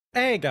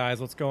Hey guys,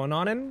 what's going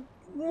on? And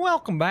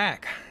welcome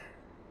back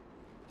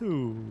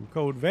to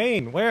Code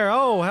Vein. Where?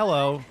 Oh,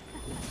 hello.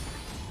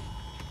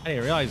 I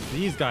didn't realize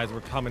these guys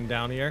were coming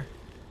down here.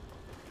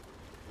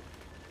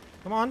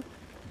 Come on.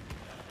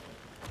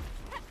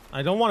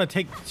 I don't want to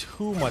take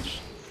too much.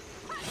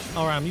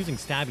 Oh, I'm using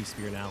Stabby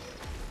Spear now.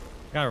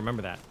 Gotta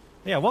remember that.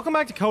 Yeah, welcome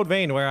back to Code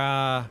Vein, where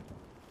I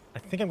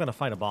think I'm gonna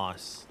fight a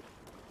boss.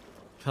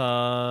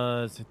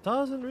 Cause it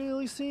doesn't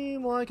really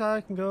seem like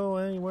I can go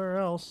anywhere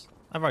else.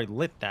 I've already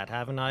lit that,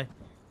 haven't I?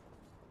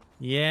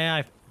 Yeah,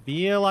 I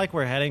feel like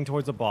we're heading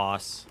towards a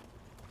boss.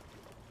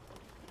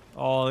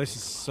 Oh, this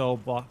is so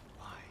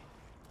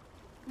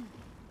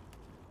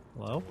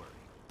Hello?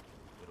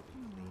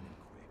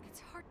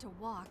 It's hard to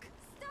walk.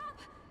 Stop!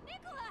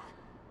 Nicola!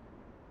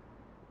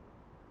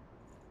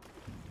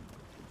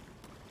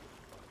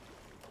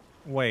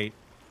 Wait.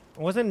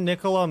 Wasn't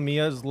Nicola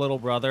Mia's little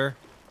brother?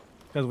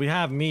 Because we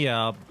have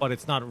Mia, but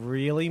it's not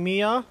really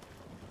Mia.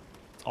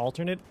 It's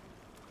alternate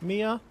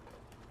Mia.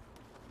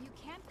 You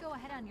can't go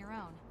ahead on your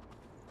own.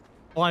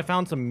 Well, I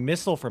found some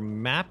missile for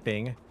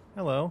mapping.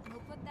 Hello. We'll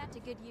put that to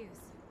good use.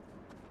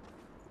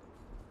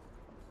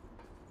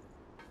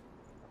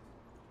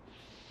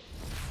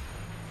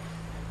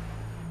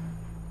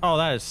 Oh,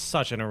 that is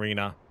such an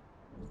arena.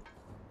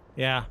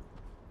 Yeah.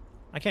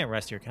 I can't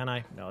rest here, can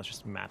I? No, it's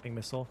just a mapping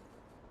missile.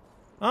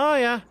 Oh,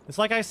 yeah. It's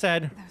like I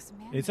said. Those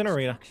It's an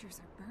arena. structures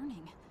are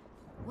burning.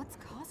 What's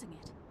causing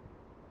it?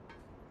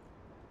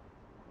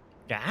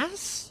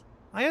 Gas?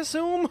 I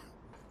assume?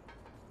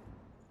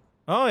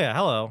 Oh, yeah.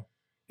 Hello.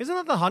 Isn't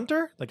that the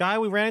hunter? The guy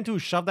we ran into who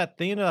shoved that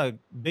thing into a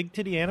big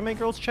titty anime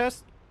girl's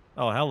chest?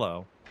 Oh,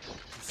 hello.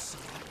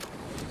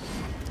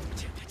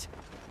 Damn it.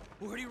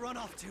 Where'd he run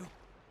off to?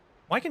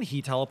 Why can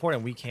he teleport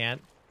and we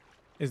can't?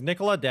 Is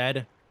Nicola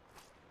dead?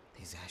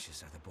 These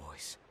ashes are the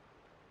boys.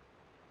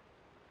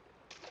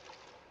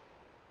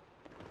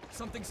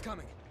 Something's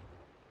coming.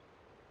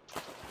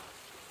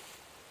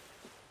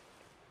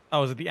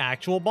 Oh, is it the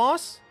actual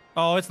boss?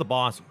 Oh, it's the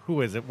boss.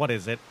 Who is it? What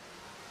is it?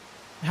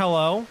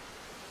 Hello?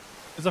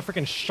 Is it a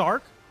freaking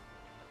shark?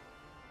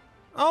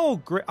 Oh,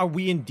 great. Are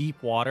we in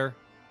deep water?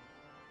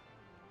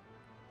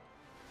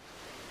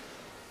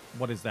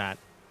 What is that?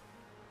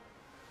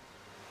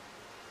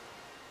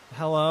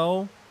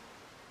 Hello?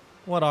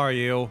 What are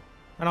you?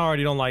 I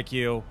already don't like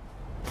you.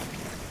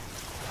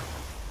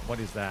 What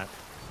is that?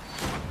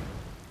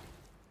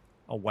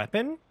 A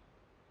weapon?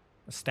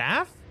 A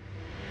staff?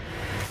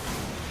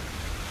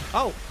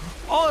 Oh!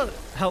 Oh!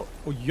 Hell!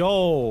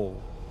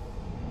 Yo!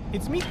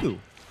 It's Miku!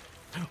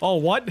 Oh,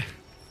 what?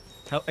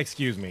 Hell,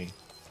 excuse me.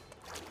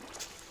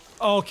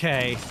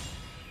 Okay.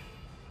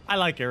 I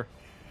like her.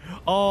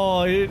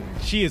 Oh,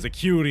 she is a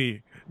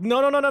cutie.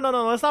 No, no, no, no, no,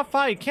 no. Let's not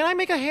fight. Can I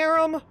make a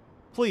harem?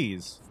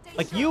 Please.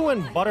 Like you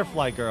and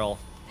Butterfly Girl.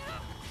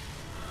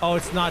 Oh,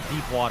 it's not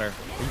deep water.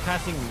 Are you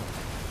passing...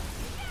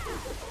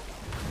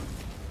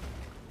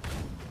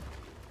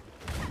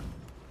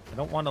 I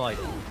don't want to, like...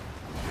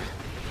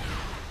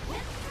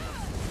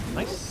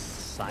 Nice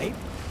sight.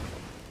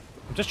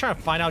 I'm just trying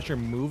to find out your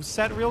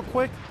moveset real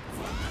quick.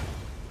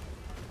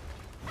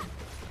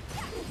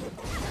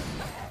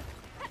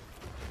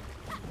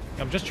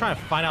 I'm just trying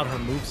to find out her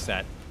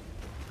moveset.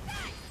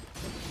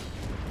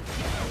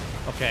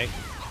 Okay.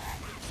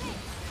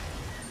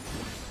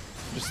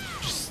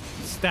 Just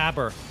stab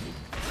her.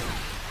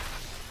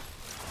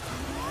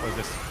 What is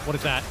this? What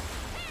is that?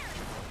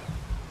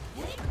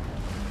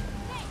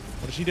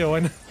 What is she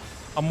doing?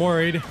 I'm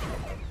worried.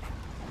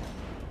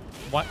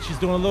 What? She's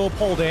doing a little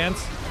pole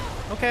dance.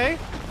 Okay.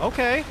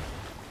 Okay.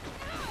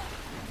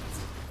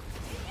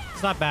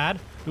 It's not bad.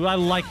 Dude, I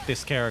like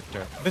this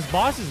character. This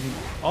boss is...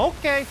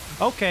 Okay.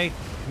 Okay.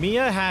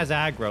 Mia has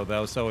aggro,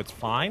 though, so it's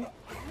fine.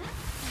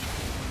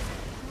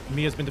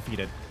 Mia's been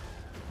defeated.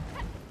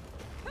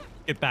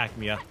 Get back,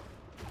 Mia.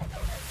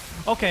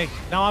 Okay,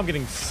 now I'm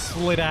getting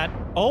slid at.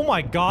 Oh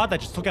my god,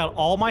 that just took out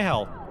all my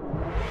health.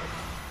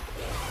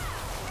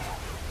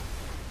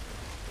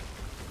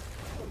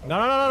 No,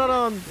 no, no, no,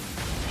 no, no.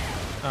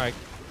 Alright.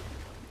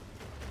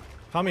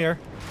 Come here.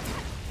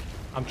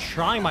 I'm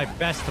trying my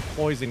best to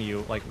poison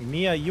you. Like,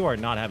 Mia, you are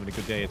not having a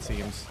good day, it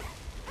seems.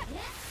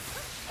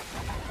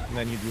 And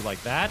then you do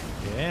like that.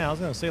 Yeah, I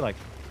was gonna say, like...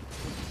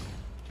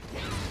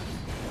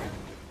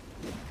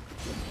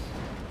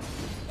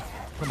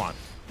 Come on.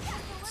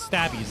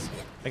 Stabbies.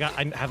 I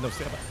have no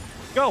stab.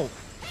 Go!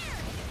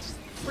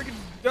 Freaking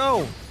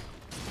go!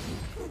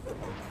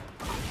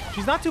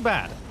 She's not too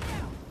bad.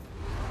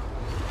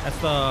 That's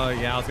the...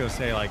 Yeah, I was gonna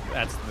say, like,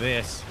 that's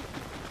this.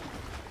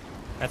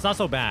 That's not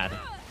so bad.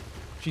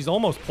 She's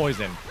almost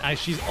poisoned.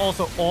 She's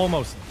also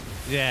almost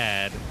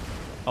dead.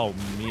 Oh,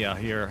 Mia,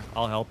 here.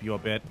 I'll help you a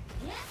bit.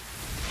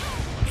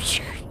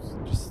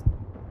 Just...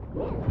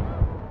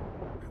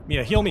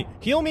 Mia, heal me!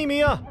 Heal me,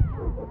 Mia!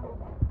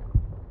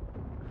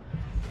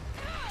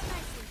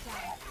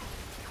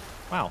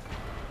 Wow.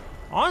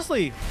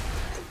 Honestly...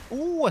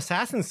 Ooh,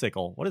 Assassin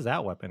Sickle. What is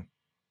that weapon?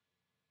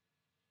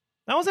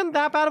 That wasn't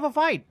that bad of a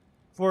fight.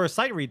 For a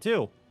sight read,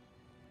 too.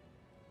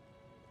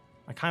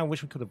 I kind of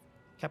wish we could have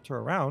kept her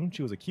around.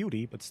 She was a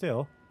cutie, but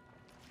still.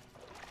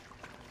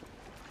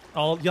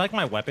 Oh, you like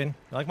my weapon?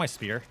 You like my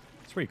spear?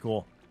 It's pretty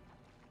cool.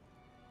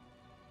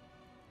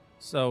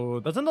 So,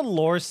 doesn't the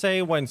lore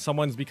say when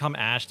someone's become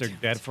ash, they're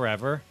dead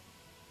forever?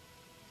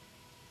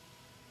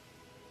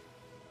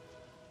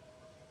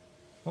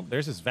 Oh,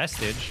 there's his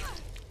vestige.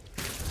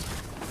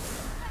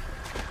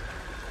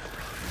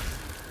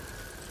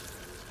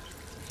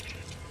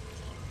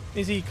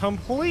 Is he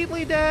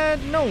completely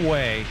dead? No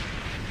way.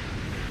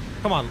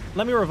 Come on,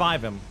 let me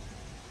revive him.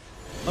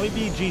 Let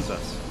me be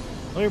Jesus.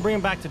 Let me bring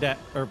him back to death,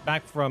 or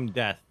back from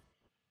death.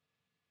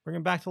 Bring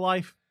him back to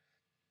life.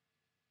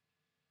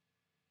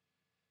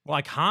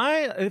 Like,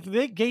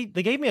 they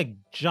gave me a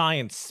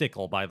giant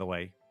sickle, by the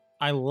way.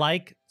 I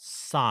like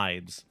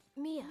sides.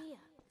 Mia,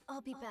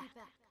 I'll be back.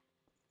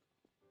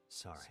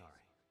 Sorry,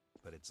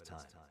 but it's time.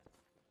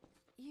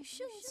 You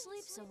shouldn't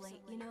sleep so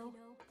late, you know.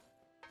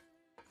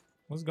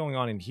 What's going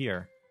on in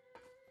here?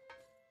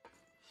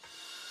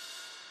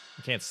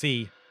 I can't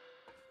see.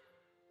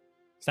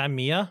 Is that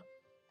Mia?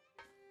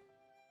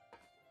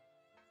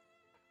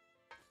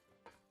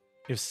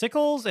 If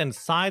sickles and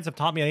sides have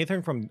taught me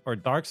anything from, or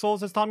Dark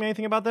Souls has taught me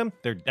anything about them,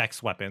 they're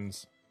dex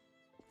weapons.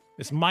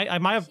 I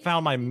might have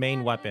found my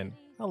main weapon.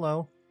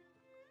 Hello.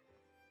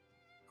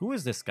 Who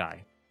is this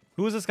guy?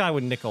 Who is this guy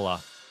with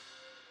Nicola?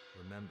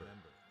 Remember,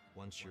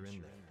 once you're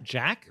in there,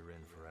 Jack? you're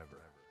in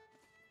forever.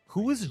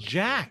 Who is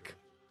Jack?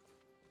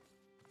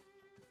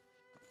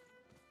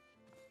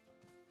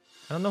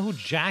 I don't know who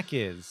Jack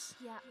is.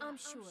 Yeah, I'm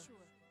sure.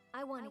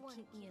 I want to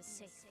keep Mia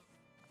safe.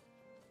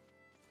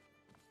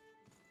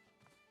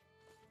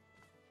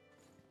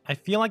 I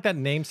feel like that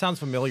name sounds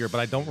familiar, but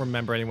I don't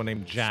remember anyone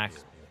named Jack.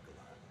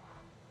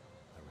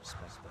 I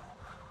respect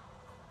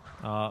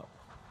that.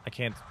 I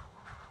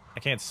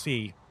can't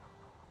see.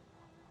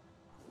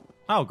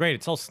 Oh, great,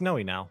 it's all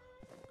snowy now.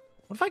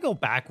 What if I go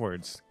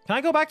backwards? Can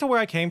I go back to where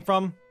I came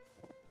from?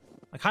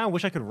 I kind of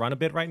wish I could run a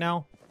bit right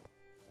now.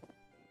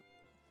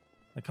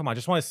 Like, come on, I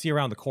just want to see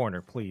around the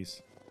corner,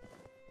 please.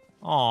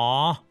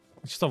 Aww,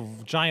 it's just a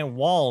giant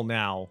wall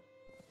now.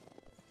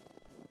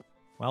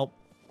 Well,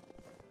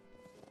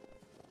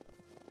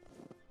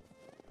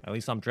 at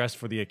least I'm dressed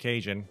for the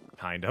occasion,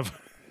 kind of.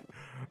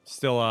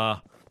 Still,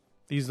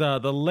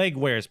 the leg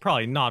wear is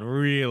probably not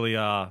really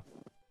a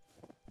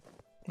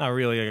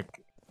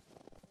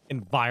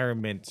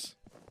environment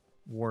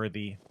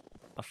worthy,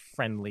 a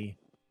friendly.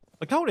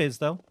 The coat is,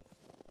 though.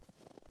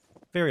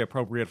 Very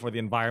appropriate for the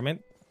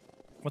environment.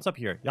 What's up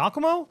here?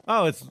 Yakumo?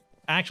 Oh, it's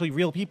actually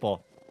real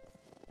people.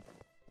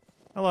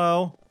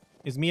 Hello.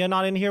 Is Mia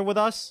not in here with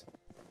us?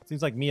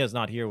 Seems like Mia's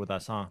not here with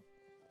us, huh?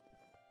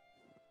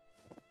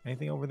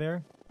 Anything over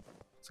there?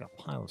 It's got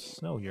a pile of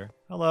snow here.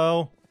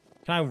 Hello.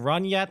 Can I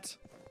run yet?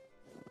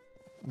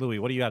 Louis,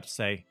 what do you have to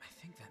say?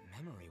 I think that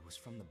memory was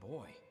from the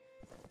boy.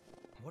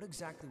 What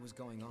exactly was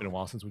going on? It's been a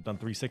while since we've done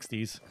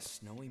 360s. A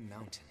snowy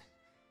mountain.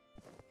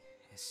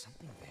 Is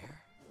something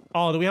there?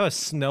 Oh, do we have a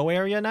snow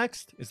area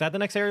next? Is that the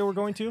next area we're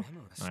going to?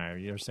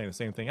 Alright, you're saying the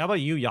same thing. How about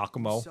you,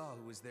 Yakumo? You saw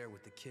who was there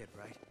with the kid,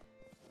 right?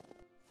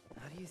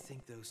 How do you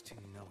think those two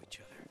know each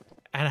other?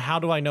 And how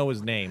do I know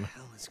his name?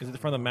 Is Is it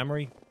from the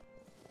memory?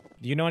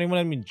 Do you know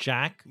anyone named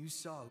Jack? You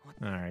saw.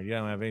 Alright, you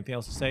don't have anything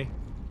else to say?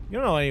 You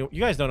don't know any. You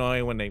guys don't know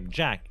anyone named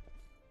Jack.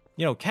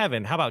 You know,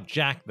 Kevin, how about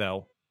Jack,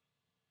 though?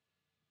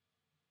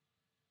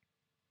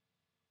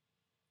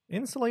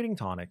 Insulating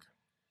tonic.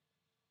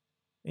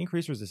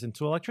 Increased resistance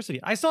to electricity.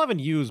 I still haven't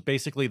used,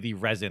 basically, the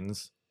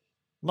resins.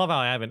 Love how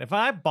I haven't. If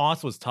that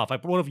boss was tough, I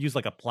would have used,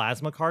 like, a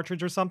plasma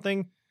cartridge or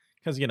something.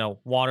 Because, you know,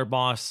 water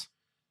boss,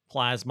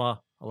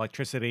 plasma,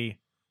 electricity.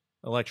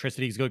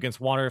 Electricity's good against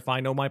water if I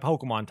know my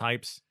Pokemon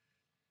types.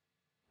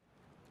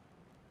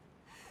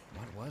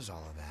 What was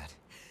all of that?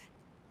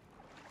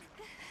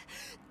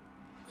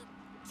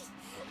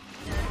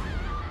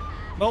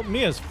 Well,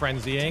 Mia's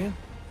frenzying.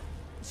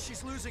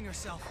 She's losing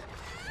herself.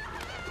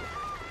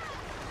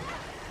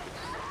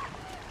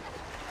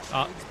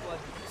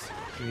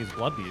 She needs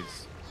blood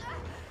beads.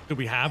 Do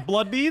we have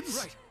blood beads?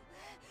 Right.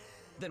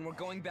 Then we're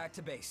going back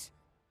to base.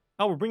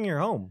 Oh, we're bringing her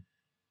home.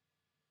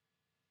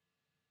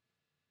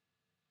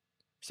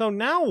 So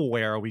now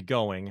where are we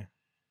going?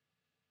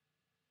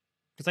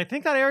 Because I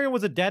think that area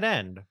was a dead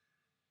end.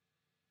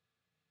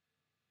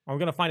 Are we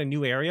going to find a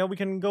new area we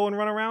can go and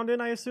run around in,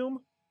 I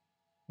assume?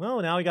 Well,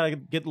 now we got to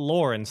get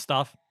lore and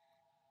stuff.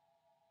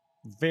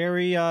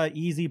 Very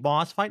easy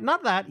boss fight.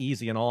 Not that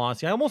easy, in all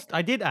honesty.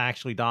 I did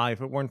actually die if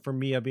it weren't for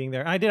Mia being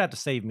there. I did have to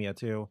save Mia,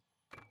 too.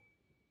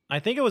 I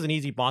think it was an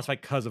easy boss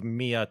fight because of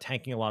Mia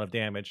tanking a lot of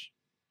damage.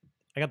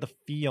 I got the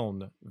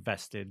Fion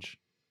vestige.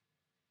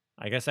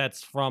 I guess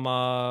that's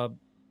from,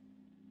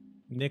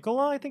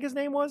 Nicola, I think his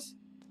name was?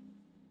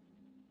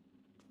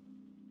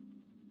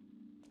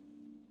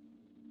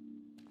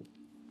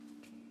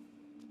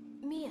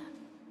 Mia.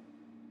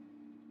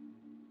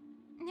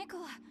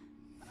 Nicola,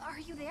 are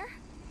you there?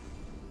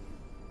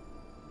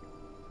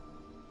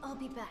 I'll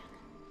be back.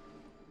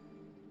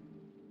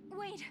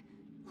 Wait,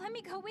 let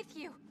me go with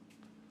you.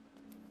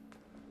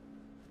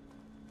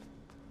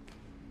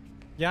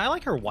 Yeah, I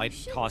like her white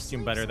shouldn't costume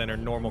sleep better so than her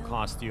late, normal no.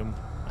 costume,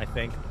 I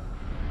think.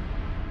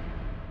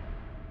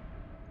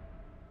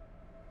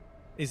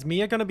 Is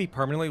Mia gonna be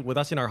permanently with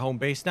us in our home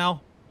base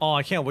now? Oh,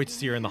 I can't wait to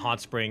see her in the hot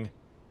spring.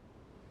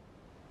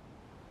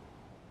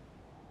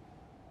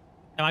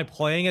 Am I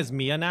playing as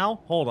Mia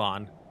now? Hold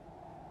on.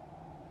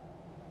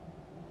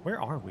 Where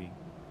are we?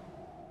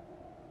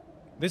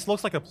 This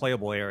looks like a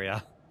playable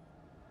area.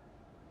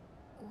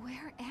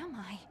 Where am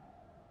I?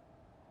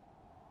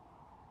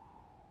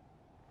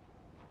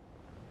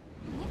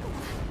 Nicola,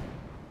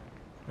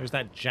 There's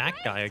that Jack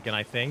guy again,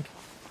 I think.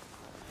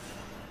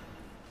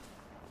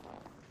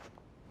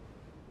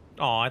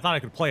 Oh, I thought I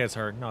could play as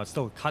her. No, it's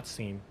still a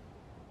cutscene.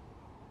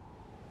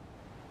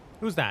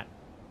 Who's that?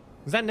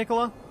 Is that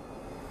Nicola?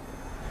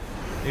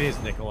 It is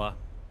Nicola.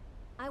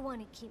 I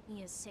want to keep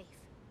Mia safe.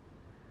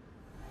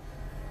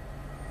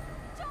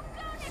 don't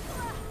go,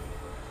 Nicola!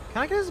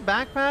 Can I get his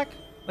backpack?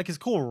 Like his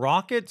cool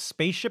rocket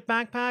spaceship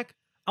backpack?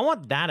 I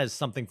want that as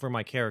something for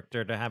my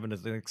character to have it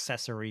as an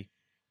accessory.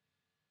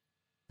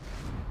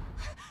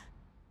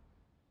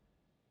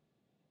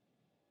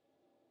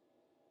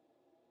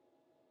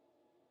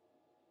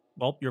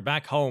 Well, you're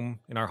back home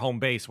in our home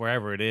base,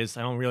 wherever it is.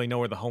 I don't really know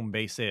where the home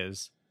base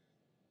is.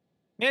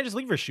 Yeah, just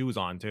leave your shoes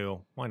on,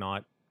 too. Why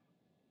not?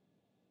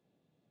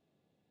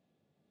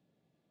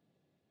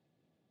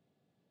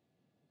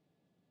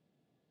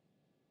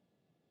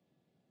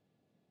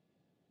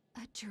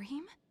 A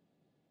dream?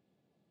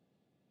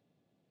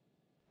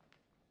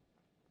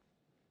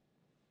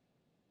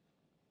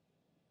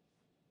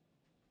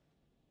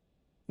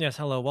 Yes,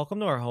 hello. Welcome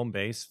to our home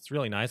base. It's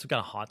really nice. We've got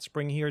a hot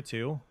spring here,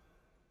 too.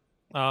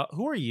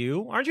 Who are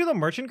you? Aren't you the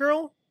merchant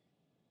girl?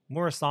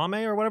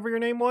 Murasame, or whatever your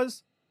name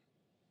was?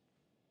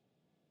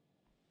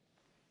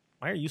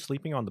 Why are you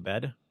sleeping on the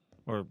bed?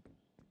 Or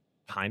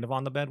kind of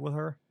on the bed with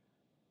her?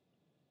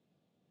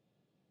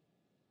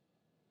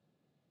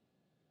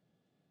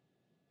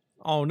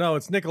 Oh no,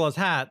 it's Nicola's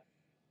hat.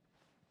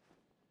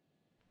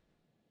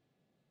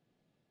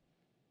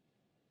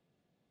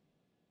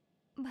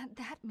 But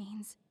that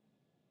means...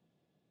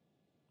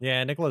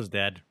 Yeah, Nicola's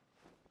dead.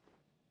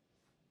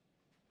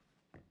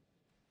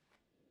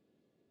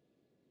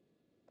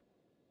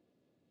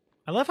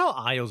 I love how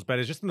Ayo's bed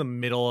is just in the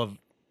middle of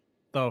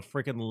the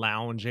freaking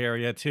lounge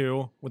area,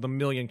 too, with a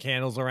million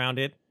candles around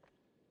it.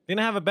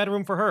 Didn't have a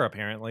bedroom for her,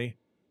 apparently.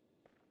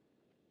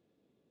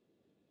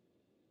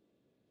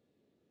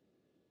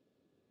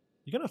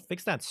 You gonna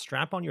fix that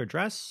strap on your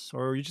dress,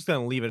 or are you just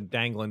gonna leave it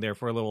dangling there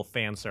for a little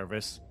fan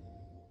service?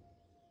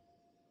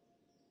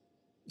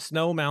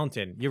 Snow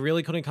Mountain. You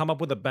really couldn't come up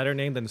with a better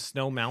name than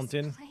Snow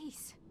Mountain? This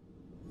place.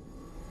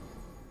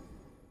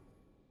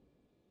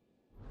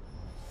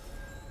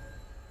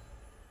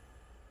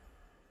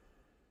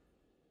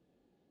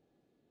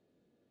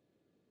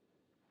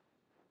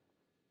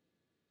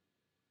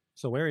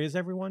 So where is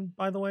everyone,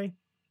 by the way?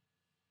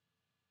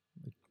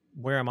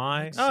 Where am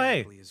I? What Oh, hey!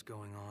 exactly is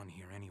going on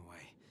here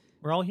anyway?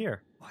 We're all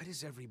here. Why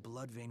does every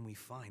blood vein we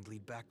find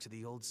lead back to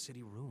the old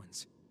city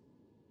ruins?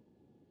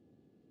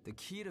 The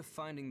key to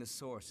finding the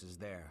source is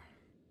there.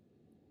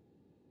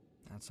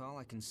 That's all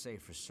I can say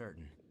for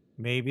certain.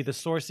 Maybe the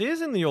source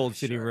is in the old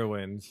city Sure.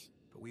 ruins.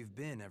 But we've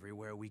been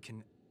everywhere we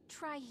can...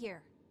 Try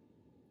here.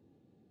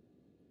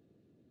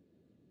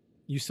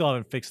 You still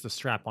haven't fixed the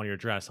strap on your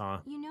dress, huh?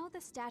 You know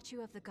the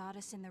statue of the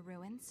goddess in the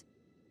ruins?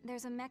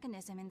 There's a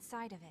mechanism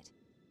inside of it.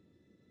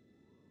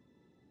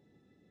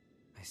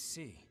 I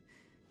see.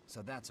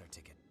 So that's our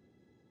ticket.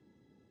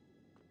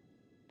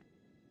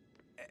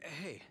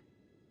 Hey,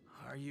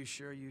 are you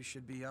sure you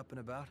should be up and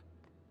about?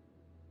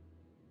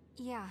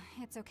 Yeah,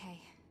 it's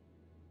okay.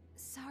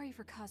 Sorry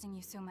for causing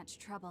you so much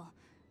trouble.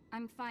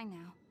 I'm fine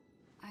now.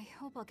 I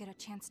hope I'll get a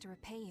chance to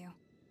repay you.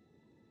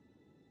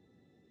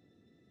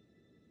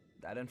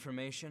 That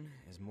information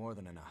is more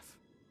than enough.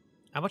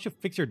 How about you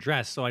fix your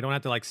dress so I don't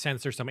have to, like,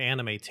 censor some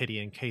anime titty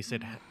in case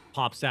it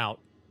pops out?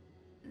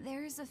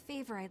 There's a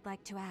favor I'd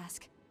like to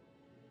ask.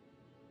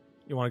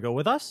 You want to go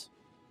with us?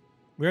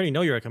 We already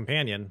know you're a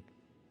companion.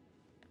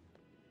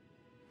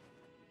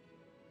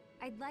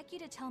 I'd like you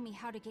to tell me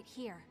how to get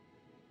here.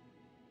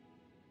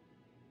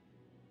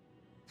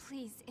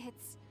 Please,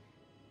 it's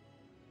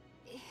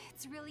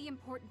really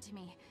important to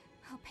me.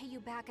 I'll pay you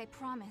back, I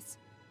promise.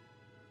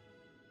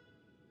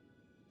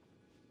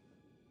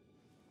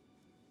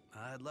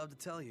 I'd love to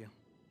tell you,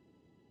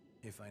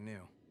 if I knew.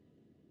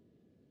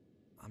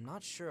 I'm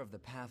not sure of the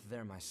path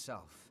there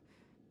myself.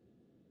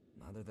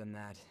 Other than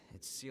that,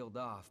 it's sealed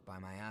off by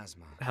my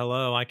asthma.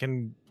 Hello, I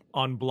can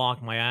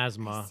unblock my I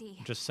asthma. see.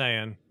 Just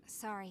saying.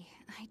 Sorry,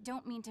 I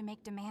don't mean to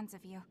make demands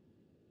of you.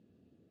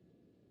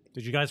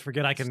 Did you guys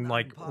forget I It's can, not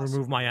like, impossible.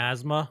 remove my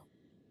asthma?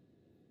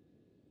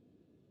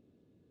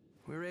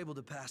 We were able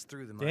to pass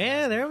through the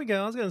Yeah, there we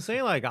go. I was gonna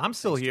say, like, I'm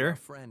still Thanks to our here.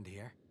 friend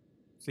here.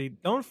 See,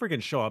 don't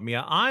freaking show up,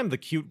 Mia. I'm the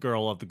cute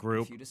girl of the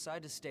group. If you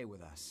decide to stay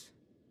with us,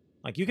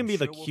 Like, you can I'm be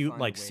the sure we'll cute, find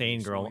a like, way to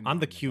sane girl. Snowy I'm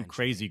the Mountain cute, eventually.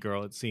 crazy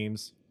girl, it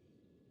seems.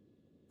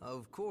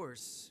 Of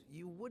course,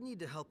 you would need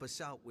to help us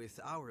out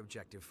with our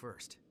objective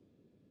first.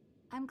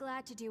 I'm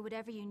glad to do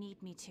whatever you need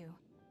me to.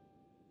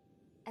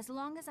 as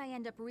long as I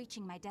end up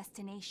reaching my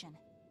destination.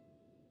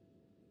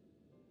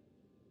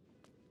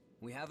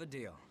 We have a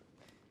deal.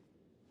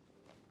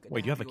 Good to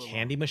Wait, you have a along.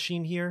 candy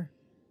machine here?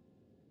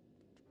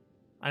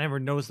 I never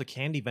noticed the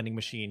candy vending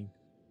machine.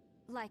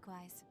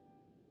 Likewise.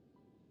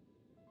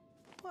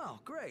 Well,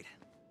 great.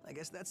 I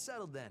guess that's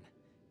settled then.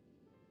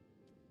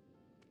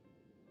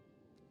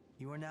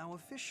 You are now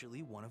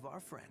officially one of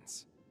our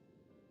friends.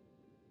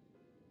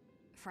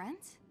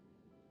 Friends?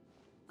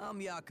 I'm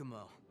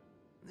Yakumo.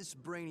 This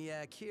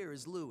brainiac here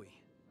is Louis.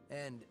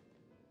 And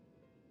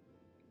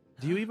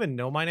Do you even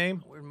know my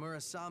name? where'd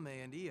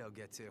Murasame and Io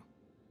get to?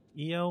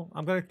 Io?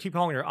 I'm gonna keep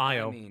calling her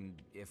Io. I mean,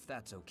 if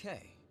that's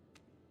okay.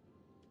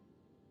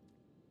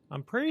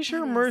 I'm pretty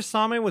sure It is.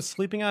 Murasame was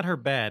sleeping at her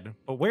bed,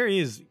 but where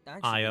is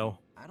Actually, Io?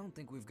 I don't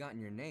think we've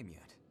gotten your name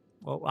yet.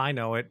 Well, I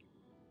know it.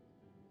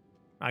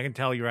 I can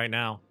tell you right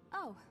now.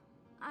 Oh,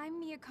 I'm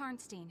Mia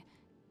Karnstein,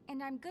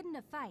 and I'm good in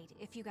a fight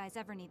if you guys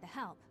ever need the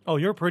help. Oh,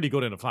 you're pretty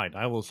good in a fight,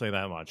 I will say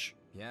that much.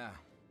 Yeah,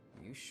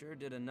 you sure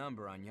did a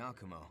number on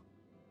Yakumo.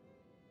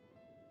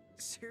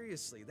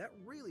 Seriously, that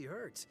really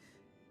hurts.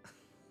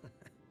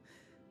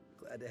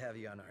 Glad to have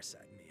you on our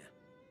side, Mia.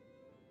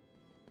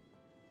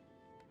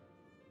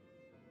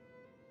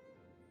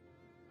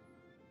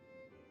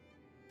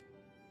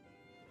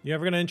 You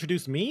ever gonna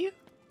introduce me?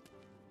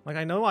 Like,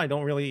 I know I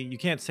don't really... You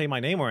can't say my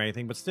name or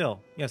anything, but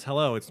still. Yes,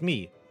 hello, it's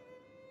me.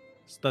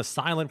 It's the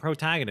silent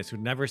protagonist who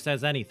never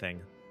says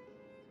anything.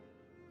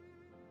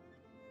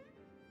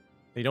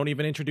 They don't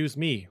even introduce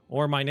me,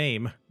 or my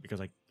name,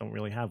 because I don't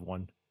really have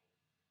one.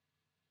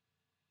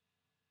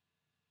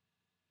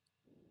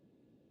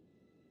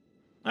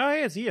 Oh,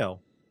 hey, it's Io.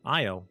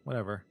 Io,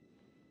 whatever.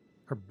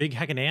 Her big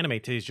heckin' anime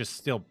titty's just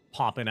still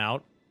popping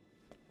out.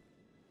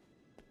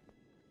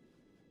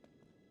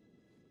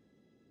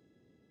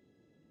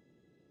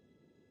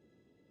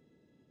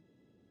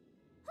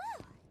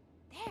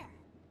 There.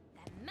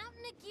 That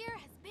mountain of gear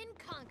has been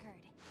conquered.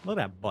 Look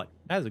at that butt.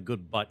 That is a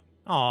good butt.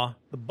 Aw,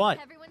 the butt.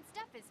 Everyone's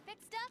stuff is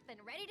fixed up and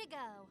ready to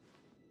go.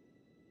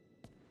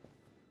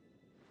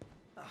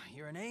 Oh,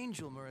 you're an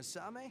angel,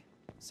 Murasame.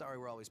 Sorry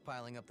we're always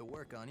piling up the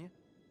work on you.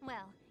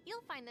 Well,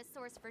 you'll find the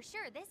source for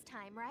sure this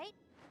time, right?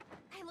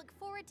 I look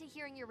forward to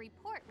hearing your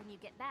report when you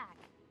get back.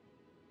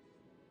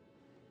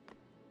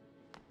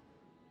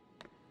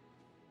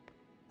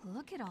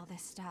 Look at all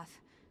this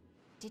stuff.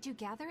 Did you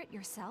gather it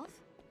yourself?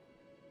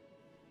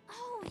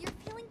 Oh, you're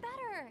feeling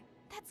better.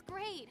 That's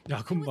great.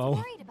 Yakumo. I was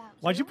worried about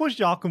Why'd you push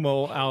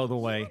Yakumo out of the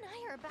way? You and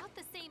I are about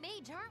the same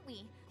age, aren't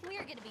we?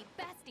 We're gonna be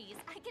besties,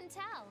 I can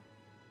tell.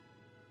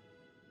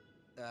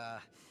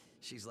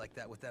 She's like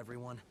that with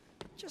everyone.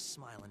 Just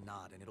smile and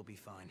nod and it'll be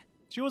fine.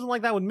 She wasn't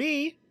like that with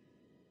me.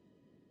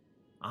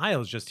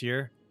 Io's just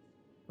here.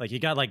 Like, you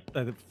got, like,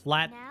 a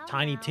flat, Now,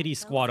 tiny now, titty those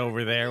squad are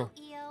over for there.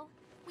 you, Io.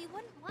 We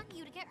wouldn't want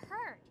you to get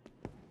hurt.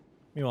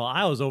 Meanwhile,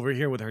 Io's over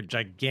here with her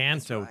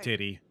giganto That's right.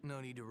 titty. No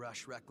need to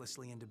rush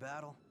recklessly into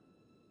battle.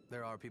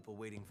 There are people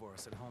waiting for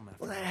us at home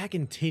after Look at all. that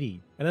heckin'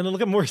 titty. And then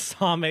look at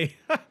Murasame.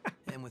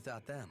 And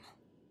without them,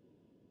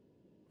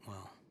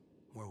 well,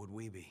 where would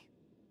we be?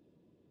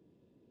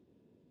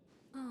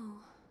 Oh,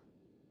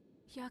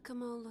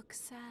 Yakumo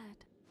looks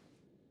sad.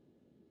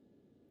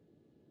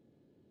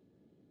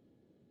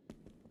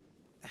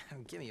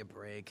 Give me a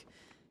break.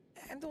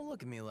 And don't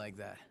look at me like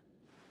that.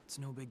 It's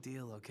no big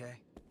deal, okay?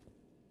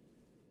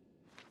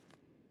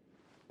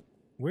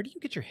 Where do you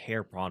get your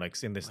hair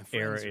products in this My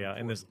friends are area,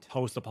 in this important.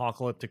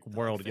 post-apocalyptic They're like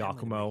world, family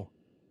to Yakumo? me.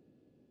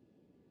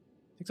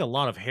 Takes a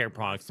lot of hair My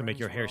products to make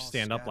your friends hair were all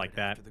stand up like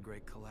scattered that. After the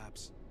great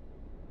collapse.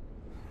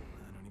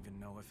 I don't even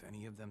know if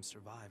any of them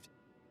survived.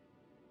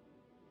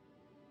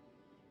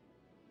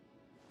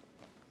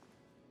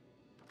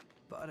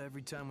 But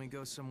every time we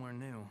go somewhere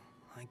new,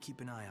 I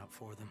keep an eye out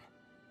for them.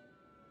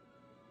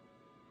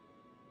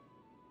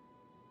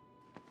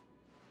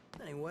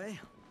 Anyway,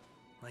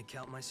 I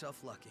count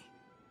myself lucky.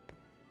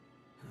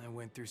 I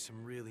went through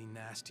some really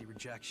nasty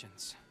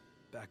rejections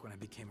back when I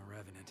became a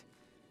revenant.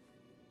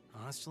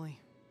 Honestly,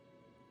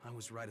 I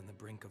was right on the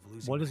brink of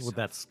losing What is with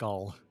that myself.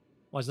 skull?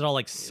 Why is it all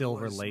like It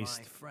silver was laced?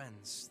 my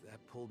friends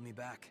that pulled me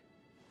back,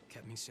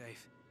 kept me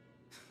safe.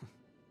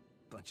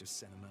 Bunch of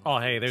sentimental. Oh,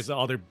 hey, fools. there's the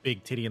other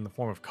big titty in the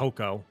form of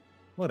Coco.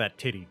 Look at that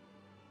titty.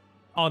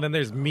 Oh, and then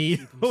there's I'll me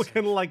keep 'em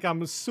looking safe. like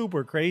I'm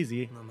super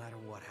crazy. No matter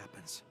what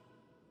happens.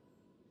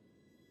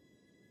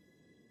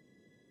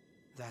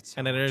 That's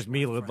And how then there's much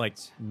me my with like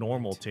friends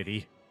normal mean to me.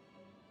 titty.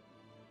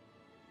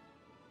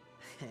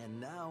 And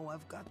now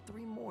I've got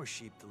 3 more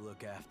sheep to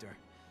look after.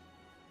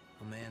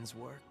 A man's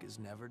work is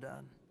never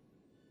done.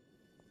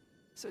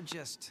 So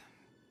just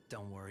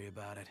don't worry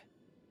about it.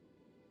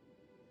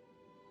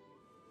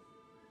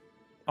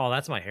 Oh,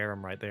 that's my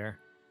harem right there.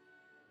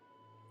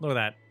 Look at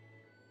that.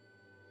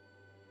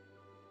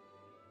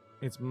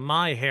 It's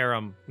my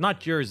harem,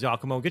 not yours,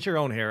 Yakumo. Get your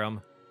own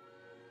harem.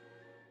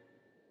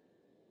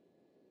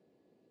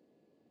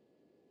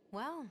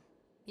 Well,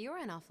 you're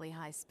in awfully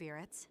high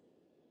spirits.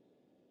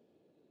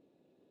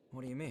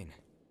 What do you mean?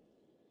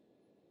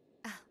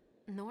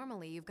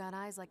 Normally, you've got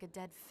eyes like a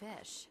dead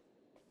fish.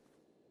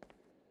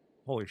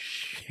 Holy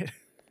shit.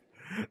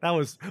 That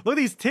was... Look at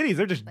these titties.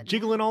 They're just But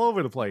jiggling now all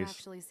over the You place.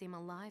 actually seem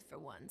alive for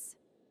once.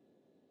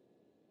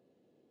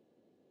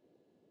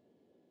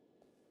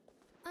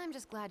 I'm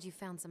just glad you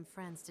found some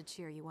friends to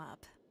cheer you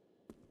up.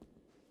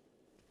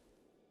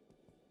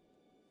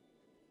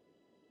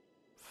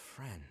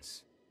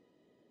 Friends.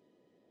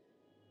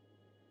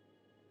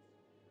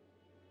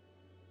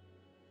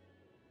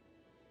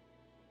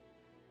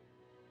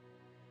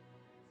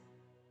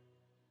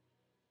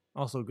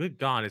 Also, good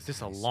God, is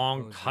this a I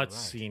long suppose you're right.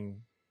 cutscene?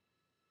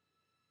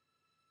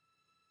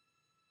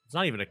 It's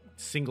not even a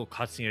single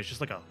cutscene. It's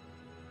just like a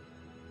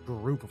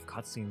group of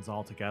cutscenes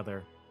all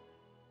together.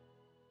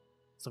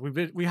 So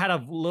we had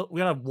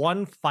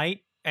one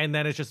fight, and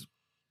then it's just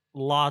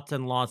lots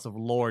and lots of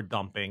lore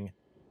dumping.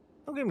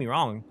 Don't get me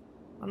wrong,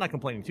 I'm not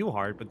complaining too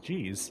hard, but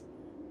geez.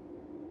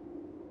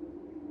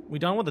 We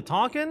done with the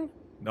talking?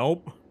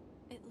 Nope.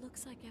 It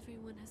looks like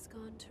everyone has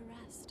gone to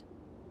rest.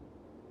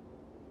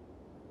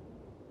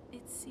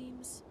 It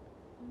seems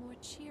more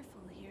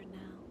cheerful here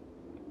now.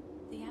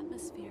 The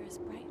atmosphere has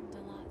brightened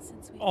a lot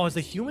since we... Oh, is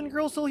the first human came.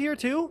 girl still here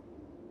too?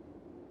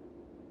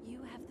 You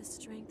have the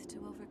strength to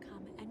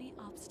overcome any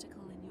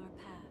obstacle in your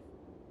path.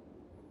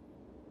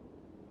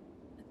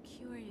 A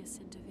curious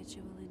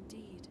individual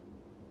indeed.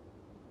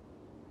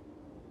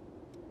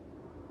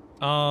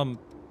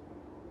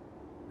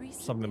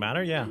 Recently, Something the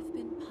matter? Yeah. I've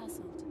been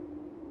puzzled.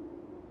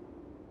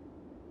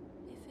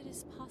 If it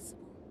is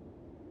possible,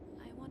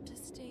 I want to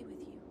stay with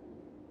you,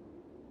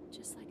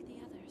 just like the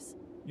others.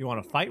 You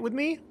want to fight with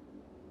me?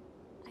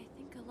 I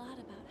think a lot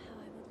about how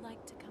I would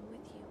like to come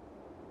with you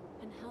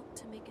and help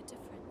to make a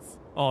difference.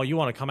 Oh, you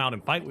want to come out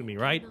and fight with me,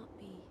 right? Cannot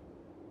be.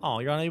 Oh,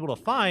 you're unable to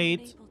I'm fight.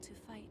 unable to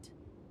fight,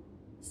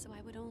 so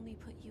I would only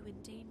put you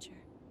in danger.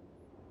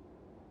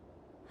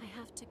 I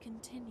have to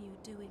continue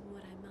doing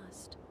what I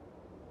must.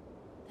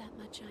 That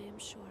much I am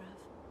sure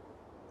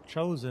of.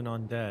 Chosen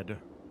undead. But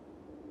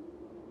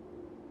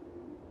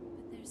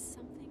there's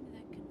something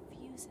that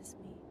confuses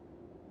me.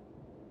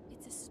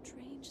 It's a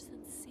strange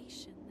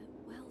sensation that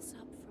wells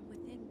up from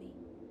within me.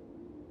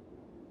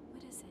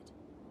 What is it?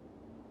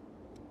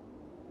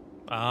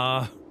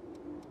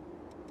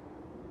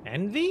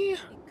 Envy? It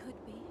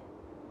could be.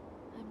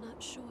 I'm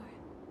not sure.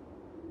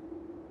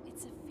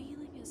 It's a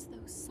feeling as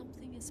though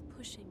something is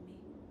pushing me.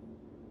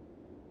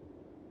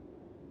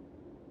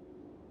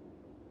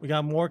 We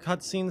got more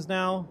cutscenes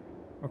now?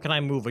 Or can I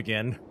move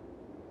again?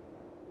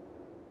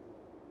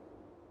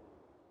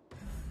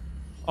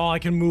 Oh, I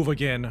can move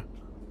again.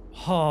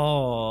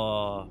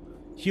 Oh.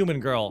 Human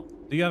girl,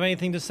 do you have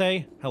anything to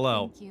say?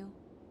 Hello. Thank you.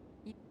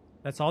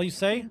 That's all you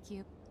say? Thank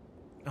you.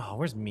 Oh,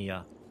 where's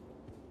Mia?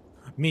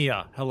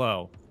 Mia,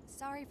 hello.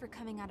 Sorry for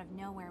coming out of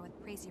nowhere with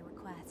crazy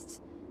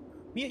requests.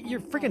 Mia, your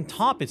And freaking thanks.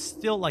 top is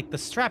still, like, the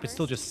strap is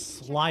still First, just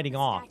check out sliding the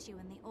off. statue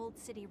in the old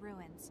city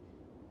ruins.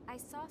 I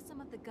saw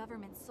some of the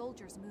government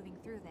soldiers moving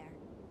through there.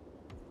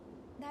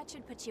 That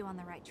should put you on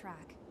the right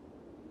track.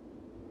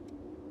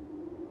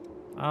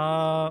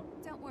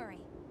 Don't worry.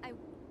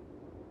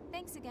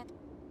 Thanks again.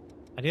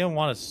 I didn't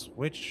want to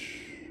switch.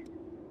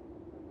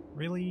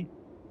 Really?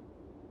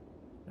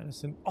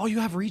 Medicine. Oh, you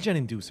have regen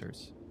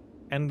inducers.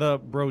 And the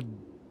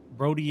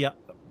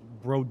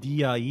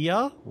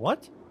Brodiaia?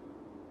 What?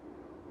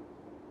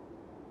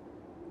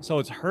 So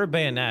it's her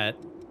bayonet.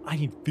 I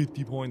need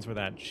 50 points for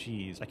that.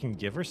 Jeez, I can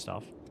give her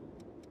stuff.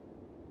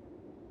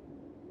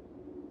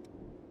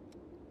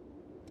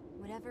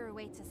 Whatever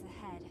awaits us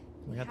ahead,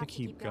 We have to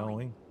keep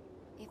going.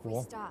 If Cool.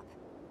 we stop,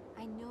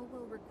 I know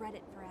we'll regret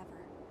it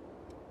forever.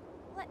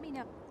 Let me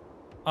know.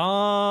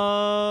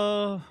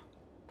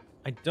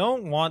 I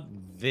don't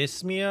want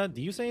this, Mia.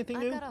 Do you say anything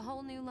I've new? got a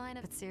whole new line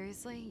of... But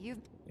seriously, you've...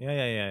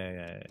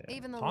 Yeah.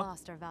 Even the Talk-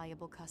 lost are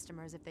valuable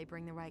customers if they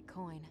bring the right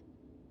coin.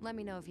 Let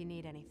me know if you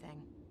need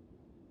anything.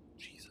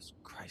 Jesus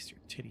Christ, your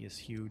titty is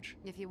huge.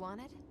 If you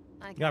want it,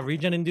 I You got it.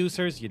 regen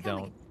inducers? You Come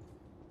don't.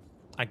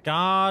 I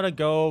gotta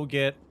go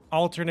get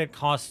alternate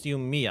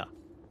costume Mia.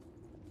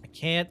 I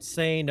can't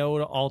say no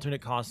to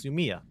alternate costume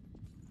Mia.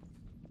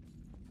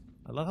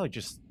 I love how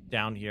just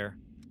down here.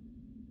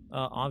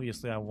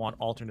 Obviously I want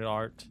alternate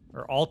art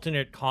or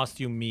alternate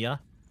costume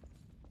Mia.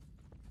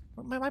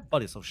 My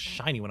butt is so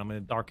shiny when I'm in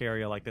a dark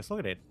area like this. Look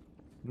at it.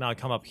 Now I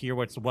come up here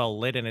where it's well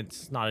lit and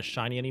it's not as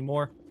shiny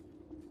anymore.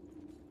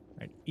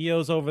 Alright,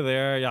 Io's over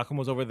there.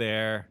 Yakumo's over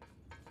there.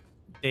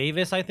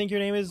 Davis, I think your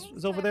name is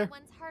Thanks over to there.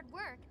 everyone's hard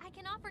work, I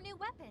can offer new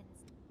weapons.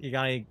 You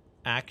got any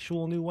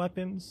actual new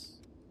weapons?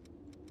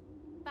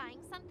 Buying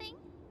something?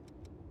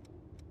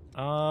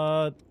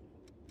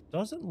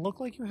 Doesn't look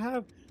like you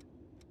have.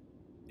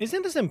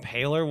 Isn't this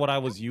Impaler what I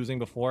was using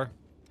before?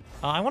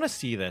 I want to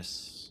see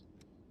this.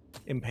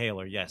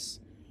 Impaler, yes.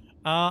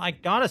 I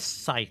got a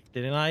scythe,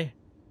 didn't I?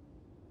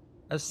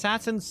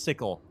 Assassin's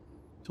Sickle.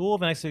 Tool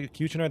of an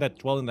executioner that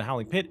dwelled in the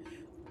Howling Pit.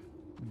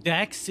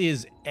 Dex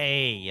is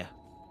A.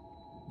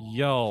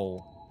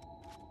 Yo.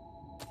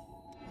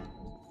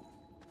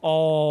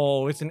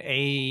 Oh, it's an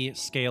A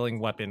scaling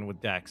weapon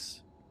with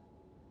Dex.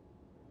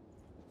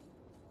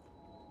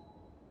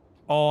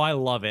 Oh, I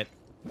love it.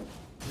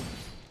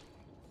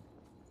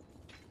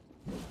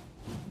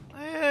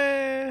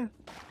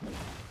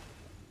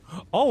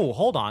 Oh,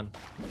 hold on.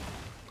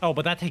 Oh,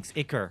 but that takes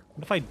Ichor.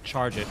 What if I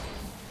charge it?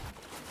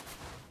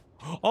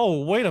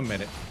 Oh, wait a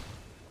minute.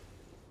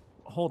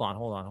 Hold on,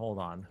 hold on, hold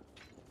on.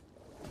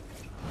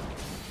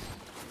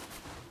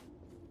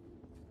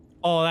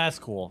 Oh, that's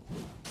cool.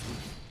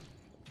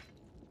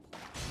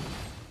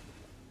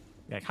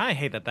 Yeah, I kind of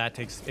hate that that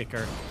takes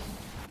Ichor.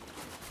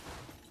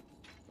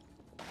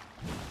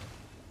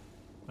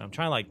 I'm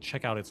trying to, like,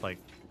 check out its, like...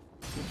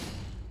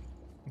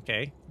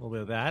 Okay, a little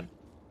bit of that.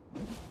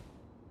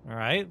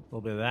 Alright, a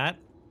little bit of that.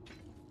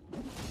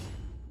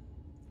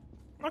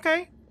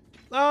 Okay.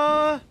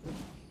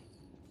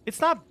 It's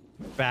not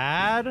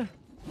bad.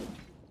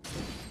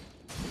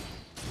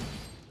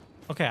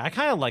 Okay, I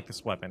kind of like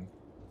this weapon.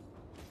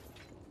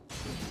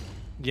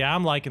 Yeah,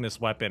 I'm liking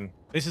this weapon.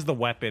 This is the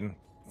weapon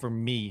for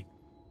me.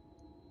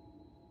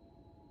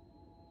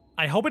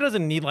 I hope it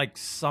doesn't need, like,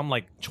 some,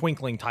 like,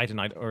 twinkling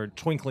titanite or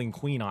twinkling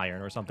queen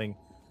iron or something.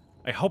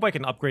 I hope I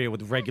can upgrade it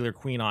with regular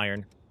queen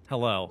iron.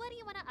 Hello. What do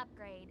you want to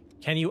upgrade?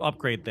 Can you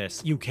upgrade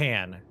this? You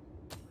can.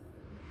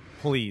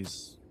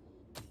 Please.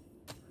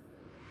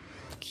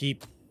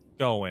 Keep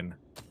going.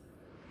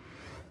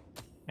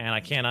 And I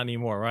cannot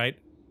anymore, right?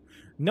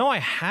 No, I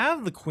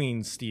have the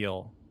queen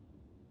steel.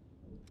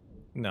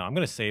 No, I'm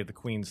gonna save the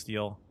queen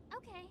steel.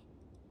 Okay.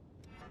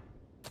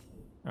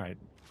 Alright.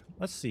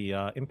 Let's see,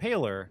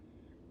 Impaler.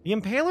 The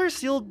Impaler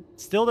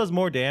still does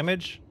more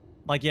damage.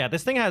 Like, yeah,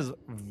 this thing has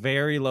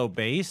very low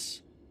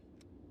base.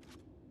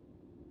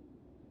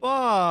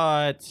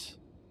 But...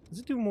 does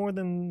it do more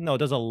than... no, it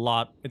does a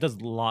lot. It does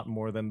a lot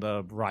more than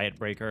the Riot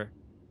Breaker.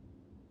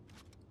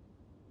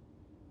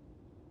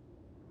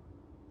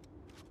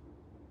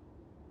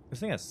 This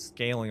thing has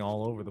scaling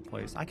all over the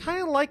place. I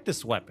kind of like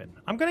this weapon.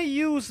 I'm gonna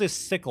use this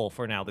sickle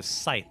for now, this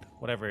scythe,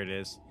 whatever it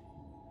is.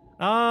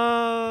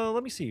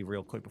 Let me see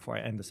real quick before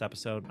I end this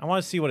episode. I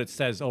want to see what it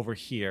says over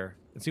here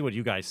and see what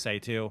you guys say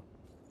too.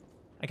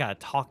 I gotta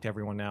talk to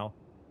everyone now.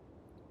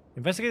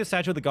 Investigate the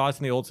statue of the gods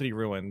in the old city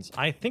ruins.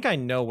 I think I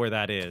know where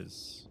that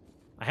is.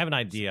 I have an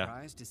idea.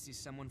 Surprised to see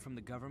someone from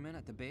the government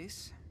at the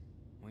base?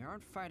 We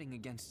aren't fighting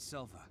against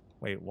Silva.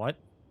 Wait, what?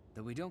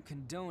 Though we don't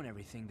condone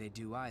everything they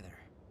do either.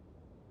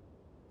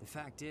 The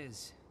fact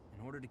is,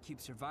 in order to keep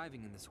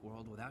surviving in this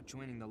world without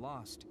joining the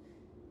Lost...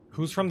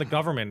 Who's from the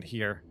government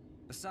here?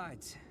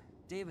 Besides,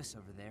 Davis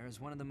over there is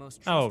one of the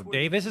most Oh, trustworthy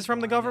Davis is from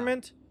the people I know.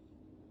 government?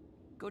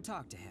 Go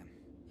talk to him.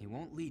 He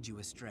won't lead you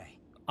astray.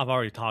 I've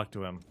already talked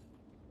to him.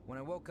 When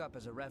I woke up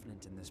as a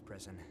revenant in this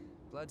prison,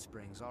 blood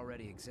springs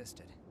already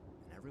existed,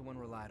 and everyone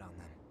relied on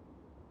them.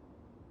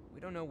 We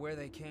don't know where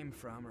they came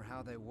from or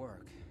how they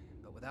work,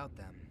 but without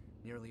them,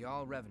 nearly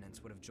all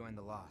revenants would have joined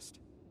the Lost.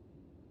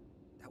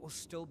 That will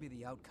still be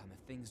the outcome if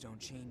things don't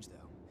change,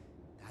 though.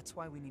 That's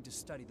why we need to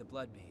study the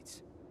blood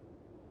beads.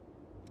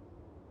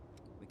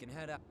 We can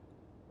head out.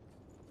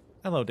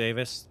 Hello,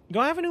 Davis. Do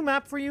I have a new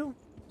map for you?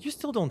 You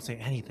still don't say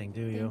anything,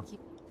 do you? Thank you.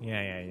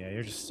 Yeah.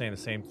 You're just saying the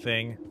same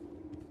thing.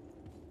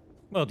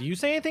 Well, do you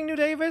say anything new,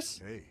 Davis?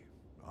 Hey,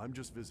 I'm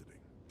just visiting.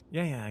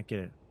 Yeah, I get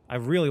it. I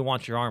really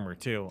want your armor,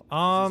 too.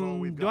 all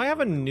we've Do got I have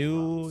a for the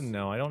new... rounds.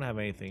 no, I don't have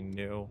anything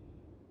new.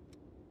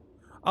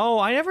 Oh,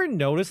 I never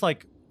noticed,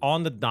 like,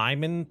 on the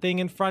diamond thing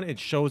in front, it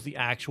shows the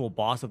actual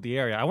boss of the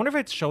area. I wonder if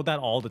it showed that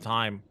all the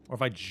time, or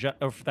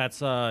if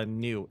that's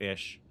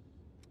new-ish.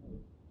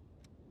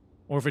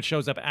 Or if it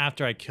shows up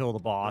after I kill the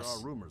boss.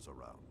 There are rumors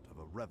around of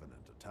a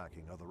revenant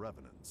attacking other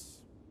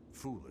revenants.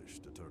 Foolish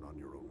to turn on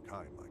your own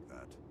kind like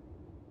that.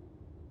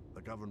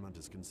 The government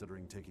is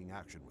considering taking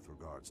action with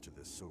regards to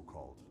this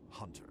so-called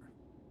hunter.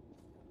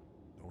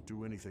 Don't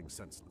do anything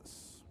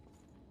senseless.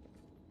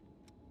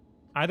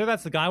 Either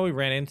that's the guy we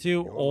ran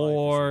into,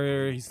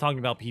 or he's talking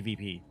about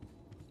PvP.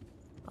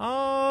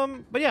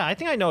 But yeah, I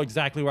think I know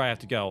exactly where I have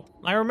to go.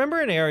 I remember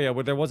an area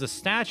where there was a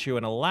statue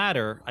and a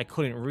ladder I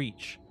couldn't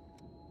reach.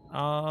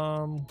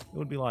 It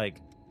would be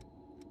like...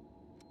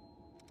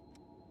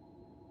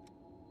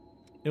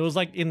 it was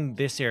like in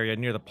this area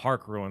near the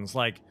park ruins.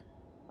 Like,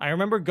 I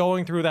remember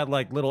going through that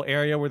like little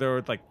area where there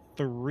were like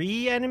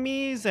 3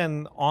 enemies,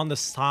 and on the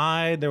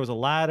side there was a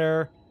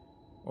ladder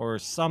or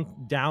some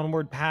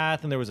downward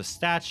path, and there was a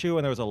statue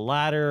and there was a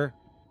ladder,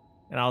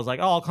 and I was like,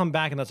 oh, I'll come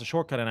back and that's a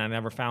shortcut, and I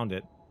never found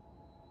it.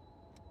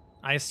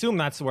 I assume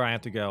that's where I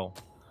have to go.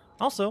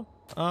 Also,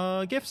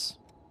 gifts.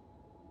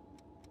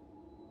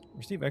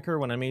 Receive Ichor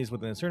when enemies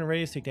within a certain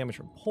radius take damage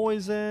from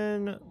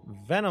poison.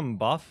 Venom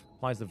buff.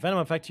 Applies the venom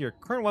effect to your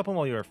current weapon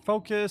while you are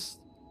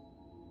focused.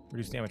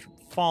 Reduce damage from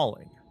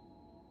falling.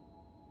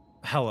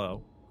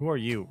 Hello. Who are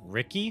you?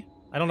 Ricky?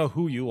 I don't know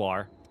who you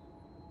are.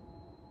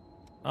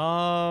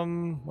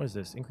 What is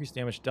this? Increased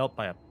damage dealt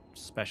by a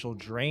special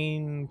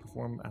drain.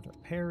 Perform after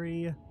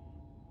parry.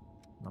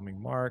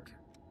 Numbing mark.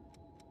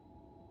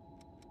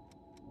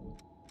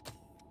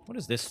 What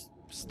is this?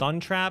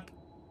 Stun trap?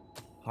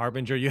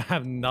 Harbinger, you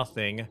have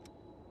nothing.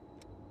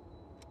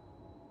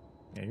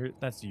 Yeah,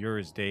 that's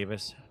yours,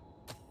 Davis.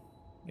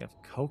 You have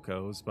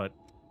Coco's, but...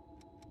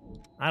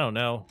 I don't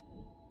know.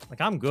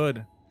 Like, I'm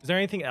good. Is there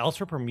anything else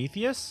for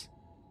Prometheus?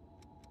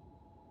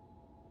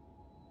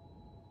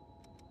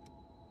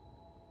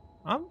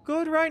 I'm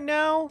good right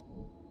now.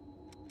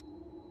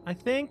 I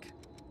think.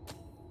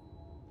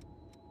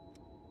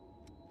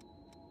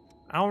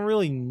 I don't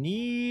really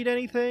need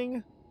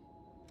anything.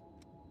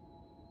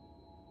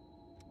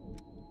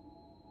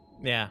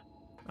 Yeah,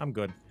 I'm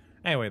good.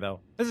 Anyway, though,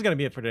 this is going to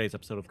be it for today's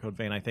episode of Code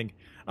Vein, I think.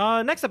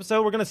 Next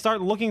episode, we're going to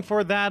start looking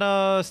for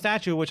that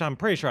statue, which I'm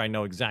pretty sure I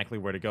know exactly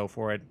where to go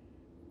for it.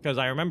 Because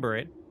I remember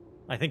it.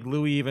 I think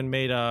Louis even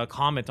made a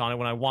comment on it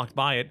when I walked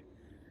by it.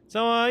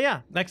 So,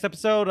 yeah, next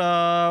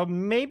episode,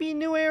 maybe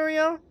new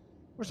area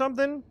or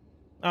something.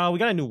 We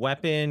got a new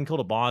weapon, killed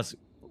a boss,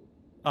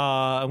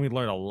 and we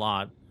learned a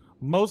lot.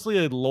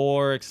 Mostly a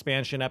lore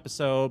expansion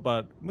episode,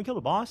 but we killed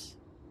a boss.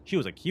 She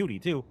was a cutie,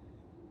 too.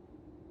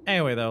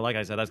 Anyway, though, like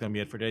I said, that's going to be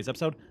it for today's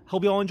episode.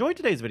 Hope you all enjoyed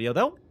today's video,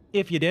 though.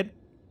 If you did,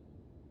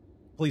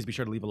 please be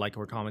sure to leave a like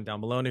or a comment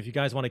down below. And if you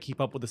guys want to keep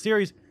up with the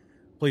series,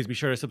 please be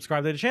sure to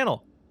subscribe to the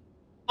channel.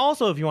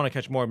 Also, if you want to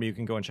catch more of me, you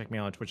can go and check me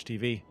out on Twitch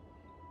TV.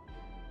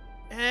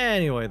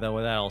 Anyway, though,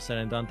 with that all said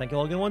and done, thank you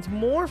all again once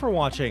more for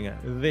watching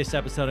this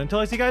episode. Until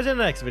I see you guys in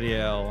the next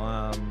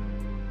video,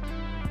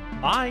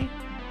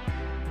 bye!